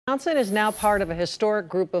Johnson is now part of a historic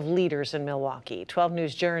group of leaders in Milwaukee. 12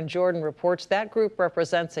 News' Jaron Jordan reports that group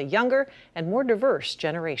represents a younger and more diverse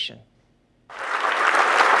generation.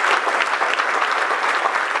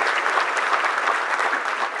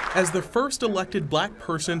 As the first elected black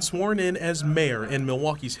person sworn in as mayor in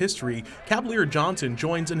Milwaukee's history, Cavalier Johnson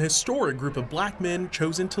joins an historic group of black men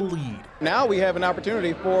chosen to lead. Now we have an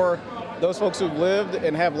opportunity for those folks who've lived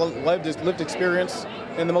and have lived experience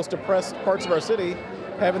in the most oppressed parts of our city,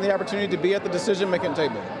 having the opportunity to be at the decision-making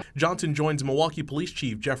table. Johnson joins Milwaukee Police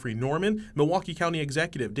Chief Jeffrey Norman, Milwaukee County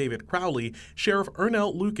Executive David Crowley, Sheriff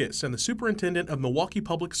Ernell Lucas, and the Superintendent of Milwaukee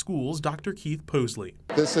Public Schools, Dr. Keith Posley.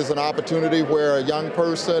 This is an opportunity where a young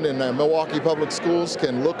person in Milwaukee Public Schools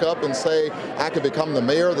can look up and say, I could become the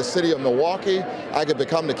mayor of the city of Milwaukee, I could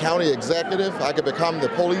become the county executive, I could become the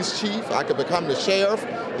police chief, I could become the sheriff,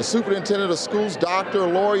 the superintendent of schools, doctor,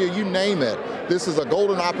 lawyer, you name it. This is a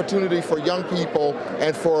golden opportunity for young people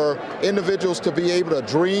and for individuals to be able to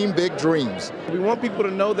dream big dreams. We want people to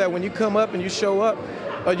know that when you come up and you show up,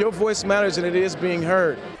 your voice matters and it is being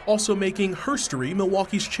heard. Also making herstory,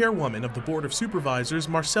 Milwaukee's chairwoman of the Board of Supervisors,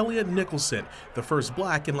 Marcelia Nicholson, the first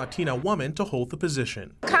black and Latina woman to hold the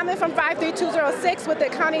position. Coming from 53206 with the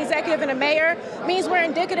county executive and the mayor means we're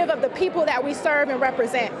indicative of the people that we serve and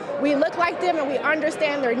represent. We look like them and we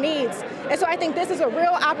understand their needs. And so I think this is a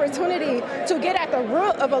real opportunity to get at the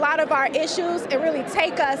root of a lot of our issues and really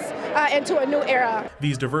take us into a new era.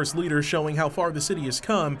 These diverse leaders showing how far the city has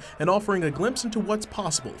come and offering a glimpse into what's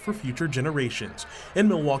possible for future generations. In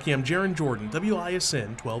Milwaukee, I'm Jaron Jordan,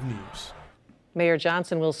 WISN 12 News. Mayor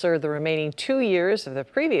Johnson will serve the remaining 2 years of the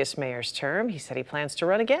previous mayor's term. He said he plans to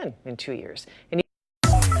run again in 2 years.